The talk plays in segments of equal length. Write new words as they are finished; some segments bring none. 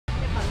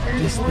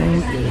This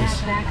thing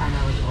is...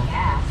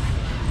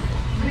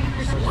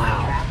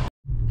 Wow.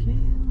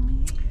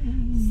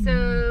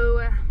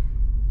 So,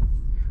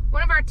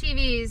 one of our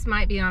TVs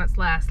might be on its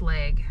last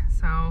leg.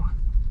 So,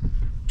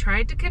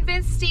 tried to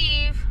convince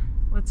Steve,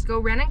 let's go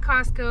rent in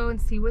Costco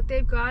and see what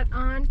they've got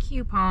on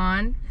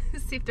coupon.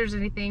 See if there's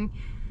anything.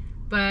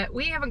 But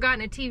we haven't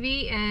gotten a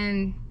TV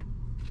in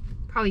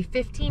probably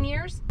 15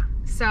 years.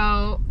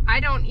 So I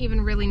don't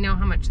even really know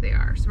how much they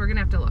are. So we're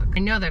gonna have to look. I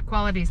know the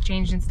quality's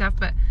changed and stuff,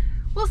 but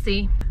we'll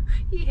see.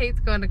 He hates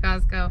going to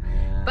Costco,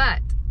 yeah.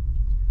 But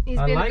he's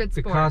been a good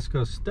sport. I like the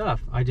Costco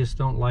stuff. I just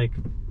don't like,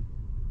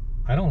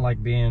 I don't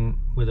like being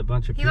with a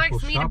bunch of people shopping.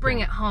 He likes me to bring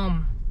it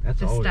home.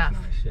 That's always stuff.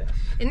 Nice, yes.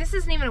 And this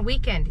isn't even a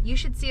weekend. You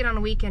should see it on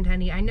a weekend,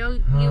 honey. I know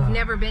you've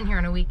never been here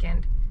on a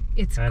weekend.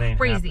 It's that ain't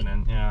crazy.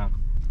 Happening. Yeah.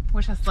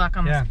 Wish us luck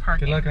on this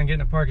parking. Good luck on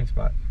getting a parking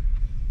spot.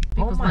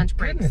 People's lunch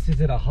breaks. Goodness, is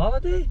it a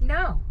holiday?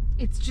 No,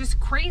 it's just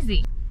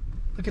crazy.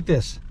 Look at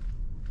this.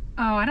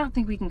 Oh, I don't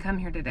think we can come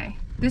here today.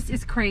 This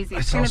is crazy.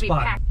 It's gonna be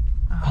packed.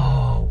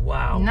 Oh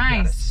wow.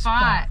 Nice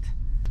spot.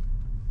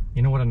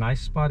 You know what a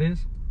nice spot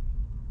is?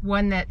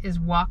 One that is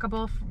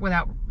walkable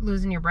without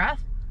losing your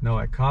breath? No,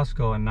 at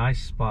Costco, a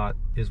nice spot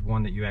is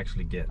one that you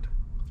actually get.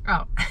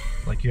 Oh.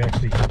 Like you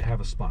actually have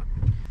a spot.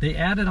 They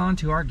added on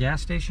to our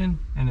gas station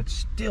and it's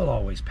still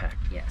always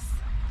packed. Yes.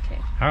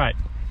 Okay. All right,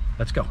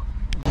 let's go.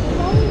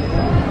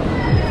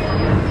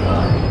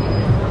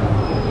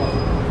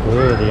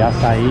 Ooh, the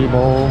acai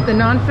bowl. The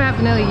non-fat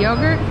vanilla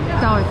yogurt,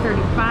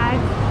 $1.35.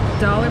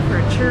 $1 for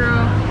a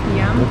churro.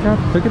 Yum.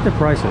 Look at the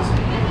prices.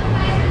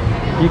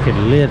 You could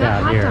live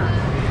out here.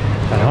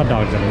 That hot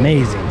dog is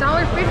amazing.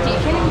 $1.50. You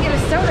can't even get a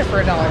soda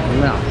for $1.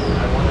 No.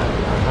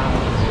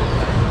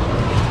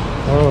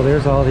 Oh,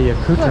 there's all the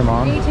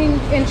accoutrements.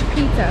 18-inch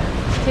pizza.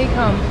 Take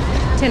home.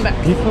 $10.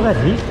 Do you feel that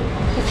heat?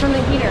 It's from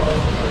the heater.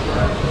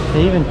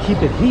 They even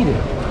keep it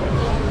heated.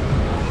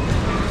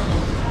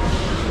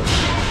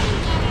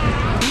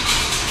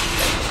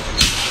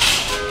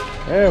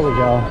 There we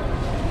go.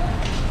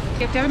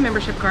 You have to have a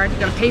membership card. You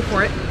gotta pay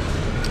for it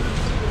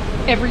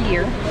every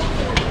year.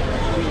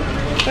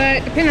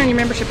 But depending on your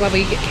membership level,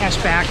 you get cash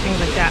back, things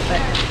like that.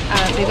 But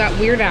they've got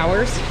weird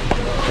hours.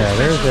 Yeah,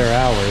 there's their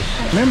hours.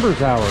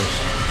 Members' hours.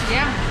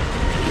 Yeah.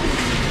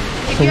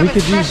 If so you we have a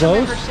could use special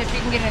those? membership, you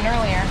can get in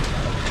earlier.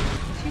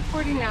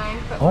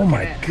 $2.49. But oh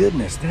my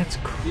goodness, that's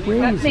crazy.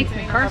 That makes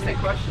me car sick.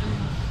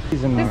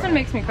 This one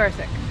makes me car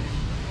sick.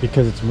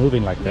 Because it's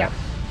moving like that.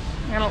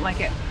 Yeah. I don't like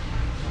it.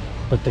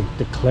 But the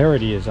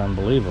clarity is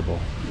unbelievable.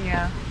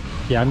 Yeah.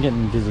 Yeah, I'm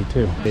getting dizzy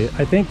too.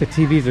 I think the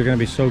TVs are going to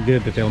be so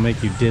good that they'll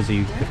make you dizzy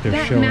if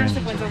they're showing. That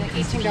massive one's only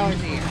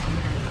 $18 a year.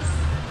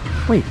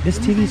 Wait, this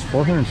TV's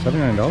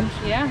 $479?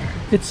 Yeah.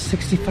 It's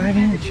 65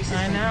 inch.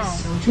 I know.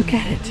 Look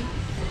at it.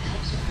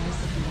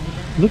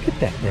 Look at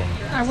that thing.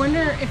 I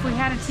wonder if we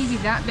had a TV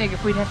that big,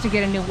 if we'd have to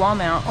get a new wall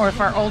mount, or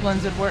if our old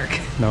ones would work.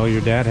 No,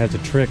 your dad has a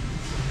trick.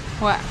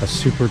 What? A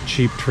super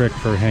cheap trick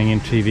for hanging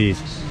TVs.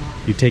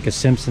 You take a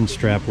Simpson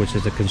strap, which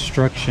is a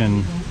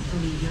construction.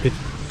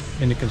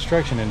 In the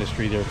construction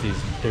industry,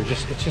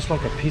 it's just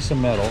like a piece of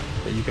metal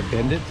that you can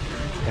bend it,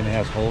 and it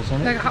has holes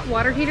in it. Like a hot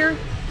water heater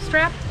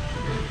strap?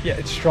 Yeah,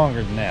 it's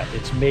stronger than that.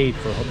 It's made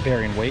for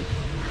bearing weight,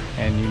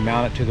 and you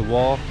mount it to the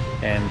wall,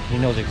 and he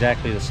knows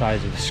exactly the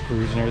size of the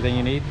screws and everything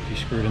you need. You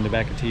screw it in the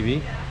back of the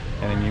TV,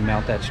 and then you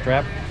mount that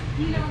strap.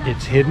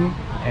 It's hidden,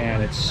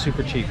 and it's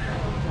super cheap.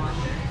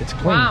 It's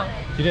clean. Wow.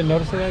 You didn't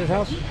notice it at his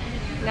house?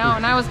 No,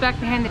 and I was back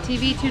behind the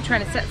TV too,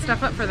 trying to set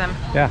stuff up for them.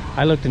 Yeah,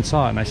 I looked and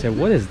saw it, and I said,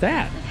 what is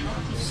that?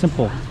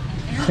 Simple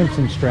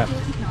Simpson strap.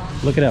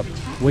 Look it up.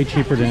 Way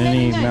cheaper than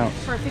any mount.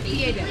 For a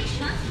 58-inch.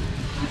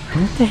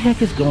 What the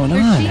heck is going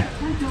They're on? cheap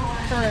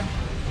for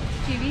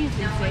TVs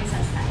these days.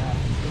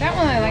 That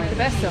one I like the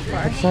best so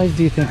far. What size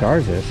do you think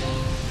ours is?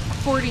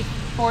 40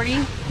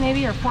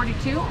 maybe, or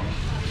 42, something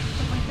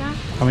like that.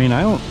 I mean,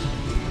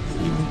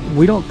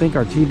 we don't think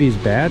our TV's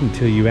bad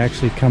until you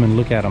actually come and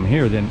look at them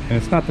here. And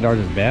it's not that ours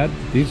is bad.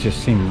 These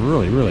just seem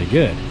really, really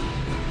good.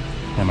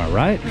 Am I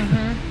right?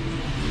 Mm-hmm.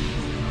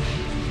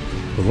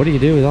 But what do you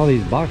do with all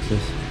these boxes?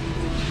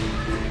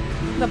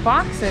 The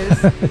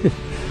boxes?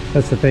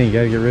 That's the thing, you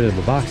gotta get rid of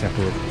the box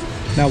afterward.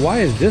 Now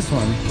why is this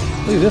one,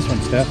 look at this one,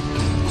 Steph.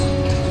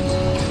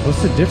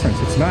 What's the difference?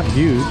 It's not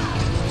huge,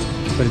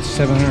 but it's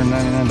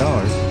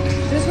 $799.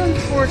 This one's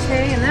 4K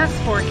and that's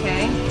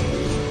 4K.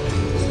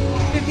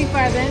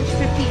 55-inch,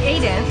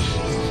 58-inch.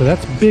 So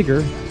that's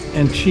bigger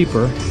and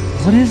cheaper.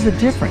 What is the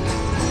difference?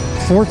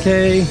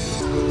 4K,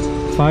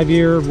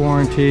 5-year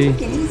warranty.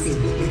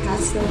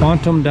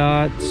 Quantum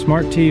Dot,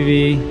 Smart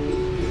TV,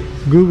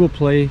 Google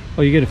Play.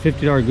 Oh, you get a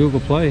 $50 Google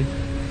Play.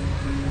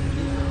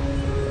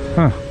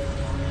 Huh.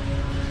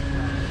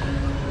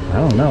 I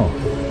don't know.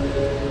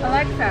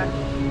 Alexa.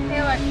 Hey,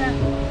 Alexa.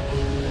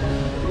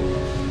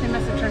 They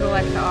must have turned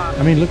Alexa off.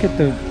 I mean, look at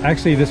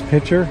actually this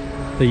picture.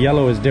 The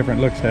yellow is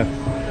different. Look, Steph.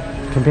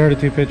 Compare the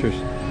two pictures.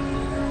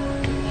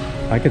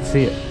 I could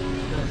see it.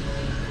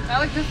 I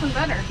like this one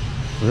better.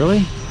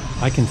 Really?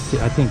 I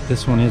think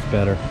this one is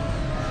better.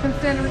 Come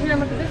stand over here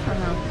and look at this one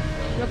though.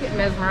 Look at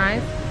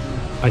Mesmerize.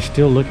 I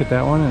still look at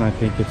that one and I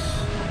think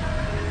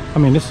I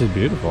mean, this is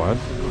beautiful.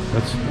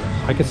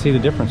 I could see the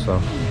difference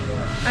though.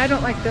 I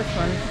don't like this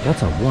one.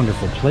 That's a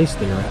wonderful place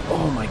they're at.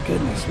 Oh my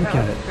goodness, look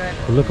at it. Good.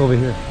 But look over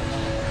here.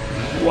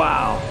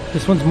 Wow,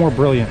 this one's more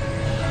brilliant.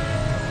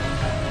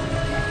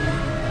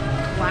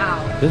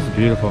 Wow. This is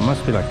beautiful. It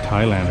must be like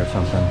Thailand or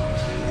something.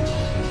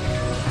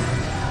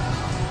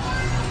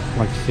 I'd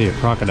like to see a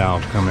crocodile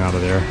coming out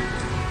of there.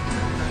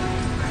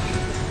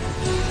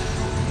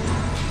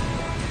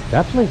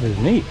 That place is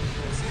neat.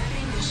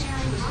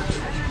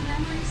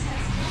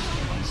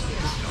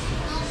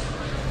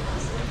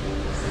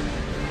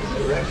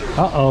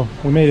 Uh-oh,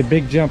 we made a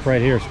big jump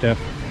right here, Steph.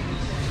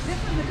 This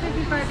is a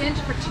 55 inch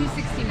for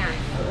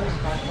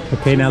 $269.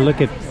 Okay, now look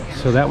at,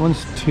 so that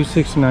one's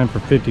 $269 for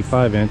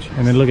 55 inch,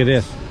 and then look at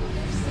this.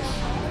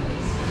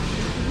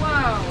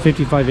 Whoa.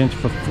 55 inch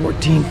for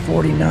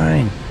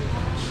 $14.49.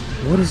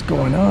 What is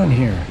going on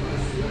here?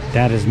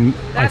 That is,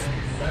 That's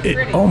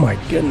pretty. Oh my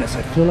goodness,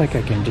 I feel like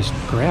I can just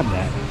grab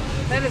that.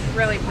 That is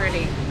really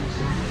pretty.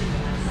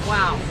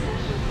 Wow.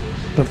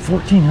 But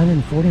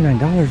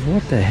 $1,449,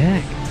 what the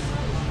heck?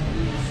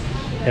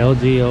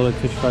 LG OLED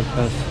 55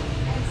 plus.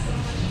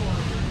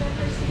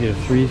 You get a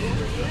 3.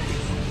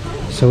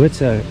 So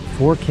it's a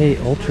 4K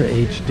Ultra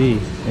HD.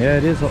 Yeah,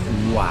 it is.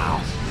 Wow.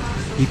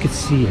 You could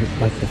see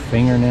like the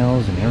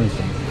fingernails and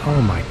everything.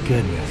 Oh my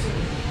goodness.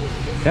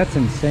 That's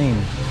insane.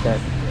 That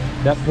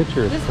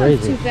picture is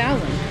crazy. This one's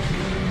 2,000.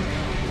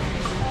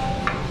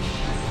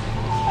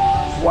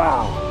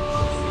 Wow.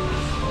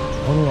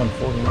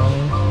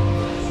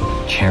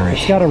 $21.49. Cherish.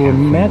 It's got a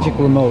magic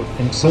remote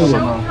included. Show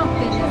them how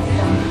thin this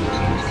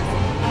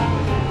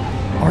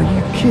Are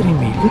you kidding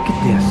me? Look at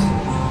this.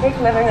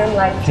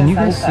 Can you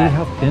guys see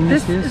how thin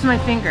is. this This is my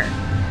finger.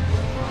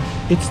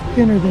 It's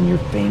thinner than your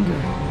finger.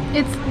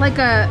 It's like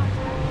a,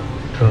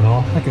 Turn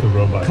off Like the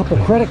robot. couple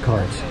credit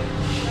cards.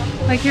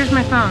 like here's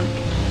my phone.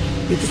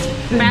 It's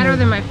Fatter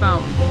than my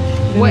phone.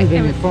 Thinner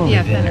than your phone.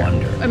 Yeah, Even thinner.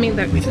 wonder. I mean,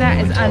 that is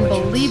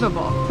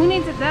unbelievable. Who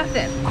needs it that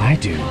thin? I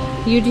do.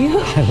 You do?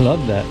 I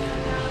love that.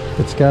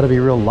 It's got to be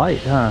real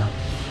light, huh?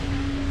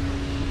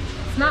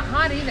 It's not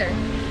hot either.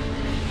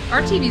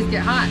 Our TVs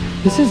get hot.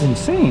 This is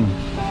insane.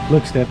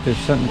 Look, Steph, there's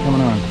something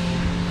coming on.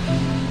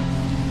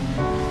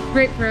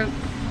 Grapefruit.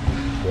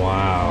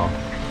 Wow.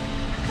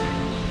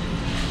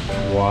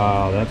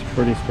 Wow, that's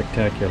pretty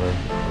spectacular.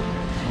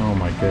 Oh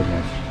my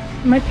goodness.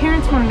 My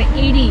parents wanted an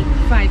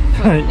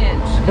 85-foot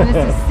inch, and this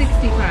is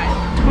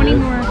 65. 20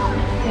 more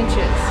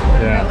inches.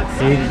 That looks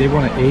so good. They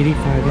want an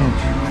 85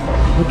 inch.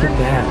 Look at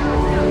that.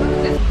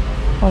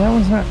 Oh, that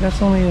one's not,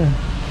 that's only a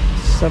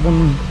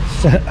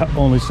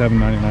only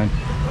 $7.99.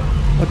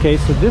 Okay,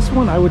 so this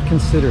one I would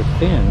consider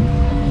thin.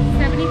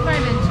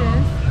 75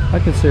 inches. I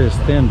consider it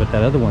thin, but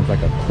that other one's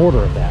like a quarter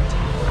of that.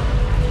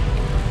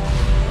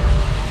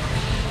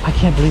 I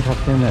can't believe how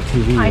thin that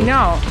TV is. I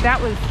know.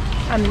 That was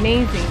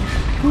amazing.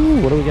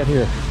 Ooh, what do we got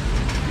here?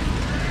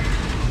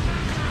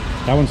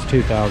 That one's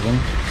 2,000.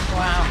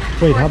 Wow.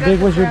 Wait, how big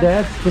was your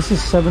dad's? This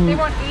is 7. They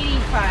want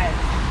 85.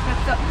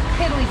 That's the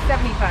piddly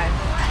 75.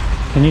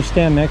 Can you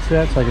stand next to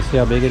that so I can see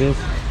how big it is?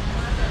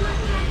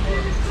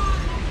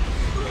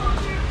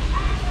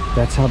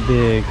 That's how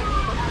big.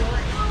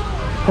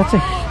 That's a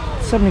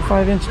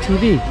 75-inch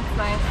TV. That's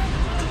nice.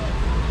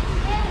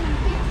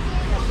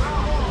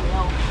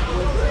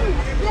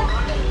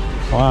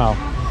 Wow.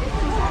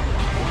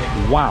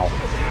 Wow.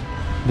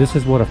 This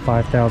is what a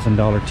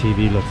 $5,000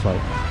 TV looks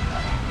like.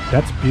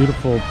 That's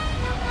beautiful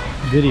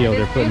video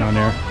they're putting on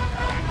there.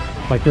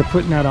 Like they're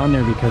putting that on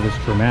there because it's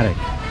dramatic.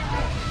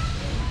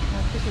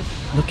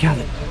 Look at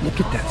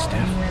that,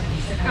 Steph.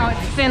 Oh,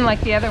 it's thin like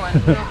the other one.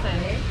 Real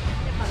thin.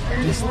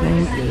 This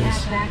thing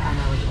is,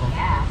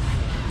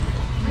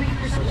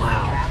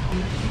 wow.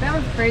 That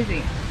was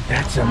crazy.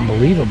 That's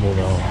unbelievable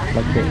though.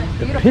 Like the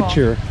Beautiful.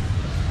 picture,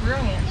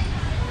 Brilliant.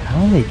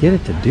 how do they get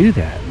it to do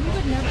that? You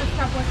would never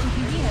stop watching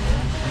TV, honey.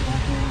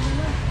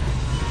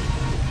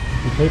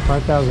 You pay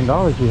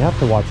 $5,000, you have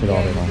to watch it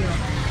all day long.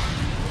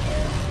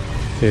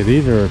 Okay,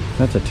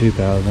 that's a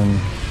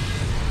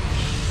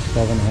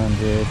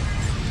 2,700.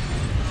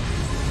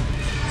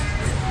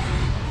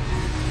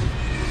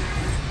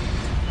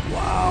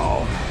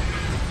 Wow.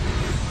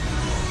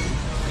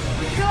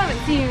 You still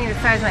haven't seen any of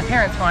the size my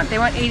parents want. They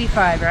want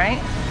 85, right?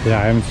 Yeah,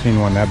 I haven't seen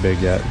one that big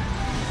yet.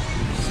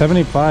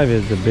 75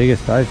 is the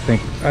biggest I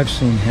think I've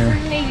seen here.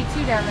 There's an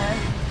 82 down there.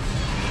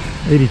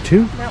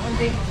 82? That one's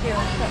 82.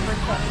 That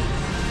first one.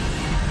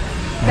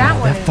 That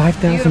one that is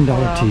 $5,000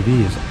 beautiful, TV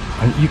is,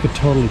 you could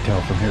totally tell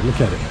from here.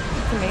 Look at it.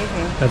 It's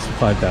amazing. That's the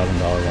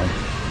 $5,000 one.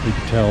 You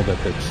can tell that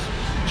it's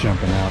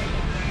jumping out.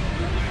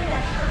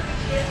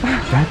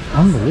 That's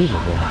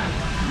unbelievable.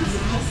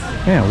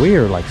 Man, we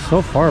are like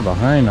so far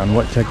behind on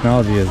what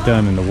technology has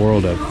done in the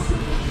world of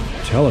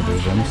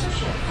televisions.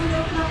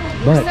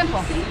 But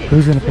Simple.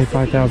 who's going to pay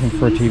 $5,000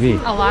 for a TV?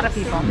 A lot of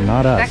people.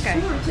 Not us. That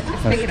guy.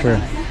 That's true.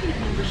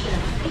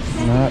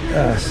 Not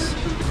us.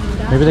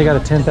 Maybe they got a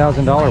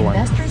 $10,000 one.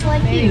 Investors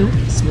like you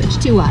switch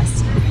to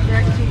us.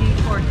 DirecTV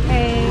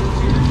 4K.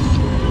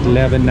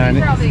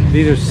 11.90.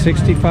 These are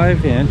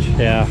 65 inch.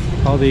 Yeah,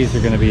 all these are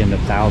going to be in the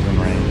 1,000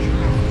 range.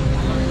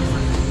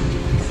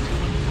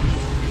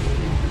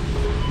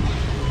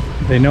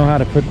 They know how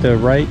to put the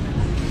right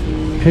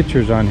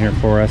pictures on here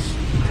for us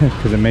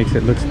because it makes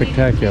it look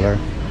spectacular.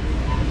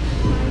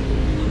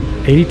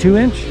 82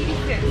 inch?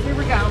 86. Here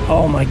we go.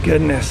 Oh my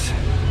goodness.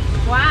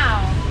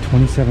 Wow.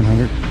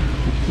 2,700.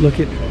 Look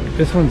at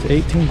this one's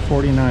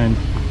 1849.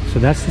 So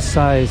that's the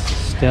size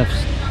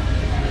Steph's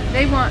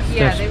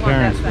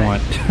parents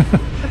want.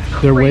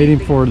 They're waiting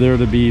for there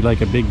to be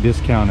like a big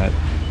discount at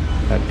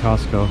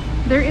Costco.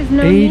 There is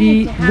no 80.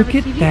 need to have Look a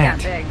at TV that.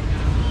 big.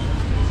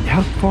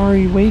 How far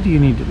away do you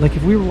need to, like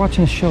if we were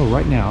watching a show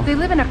right now? They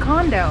live in a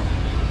condo.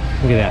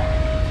 Look at that.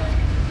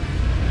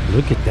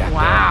 Look at that.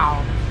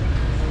 Wow. Guy.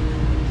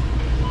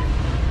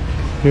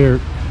 Here,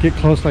 get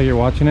close like you're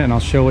watching it and I'll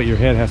show what your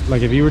head has to,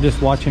 like if you were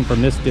just watching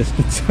from this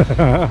distance,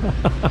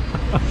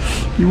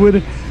 you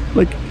would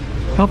like,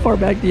 how far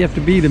back do you have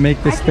to be to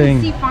make this thing?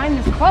 I can see fine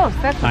this close.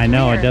 That's I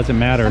know, weird. it doesn't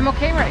matter. I'm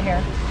okay right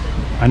here.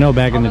 I know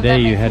back in the Although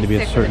day that you makes had to me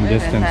be a sick certain with it,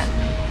 distance.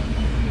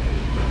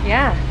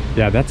 Yeah.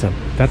 Yeah, that's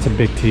a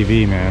big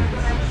TV, man.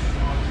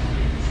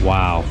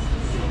 Wow.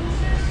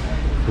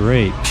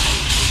 Great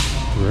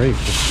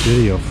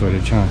video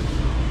footage, huh?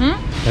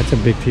 That's a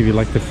big TV.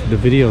 Like the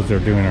videos they're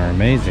doing are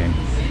amazing.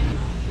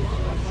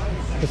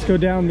 Let's go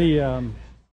down the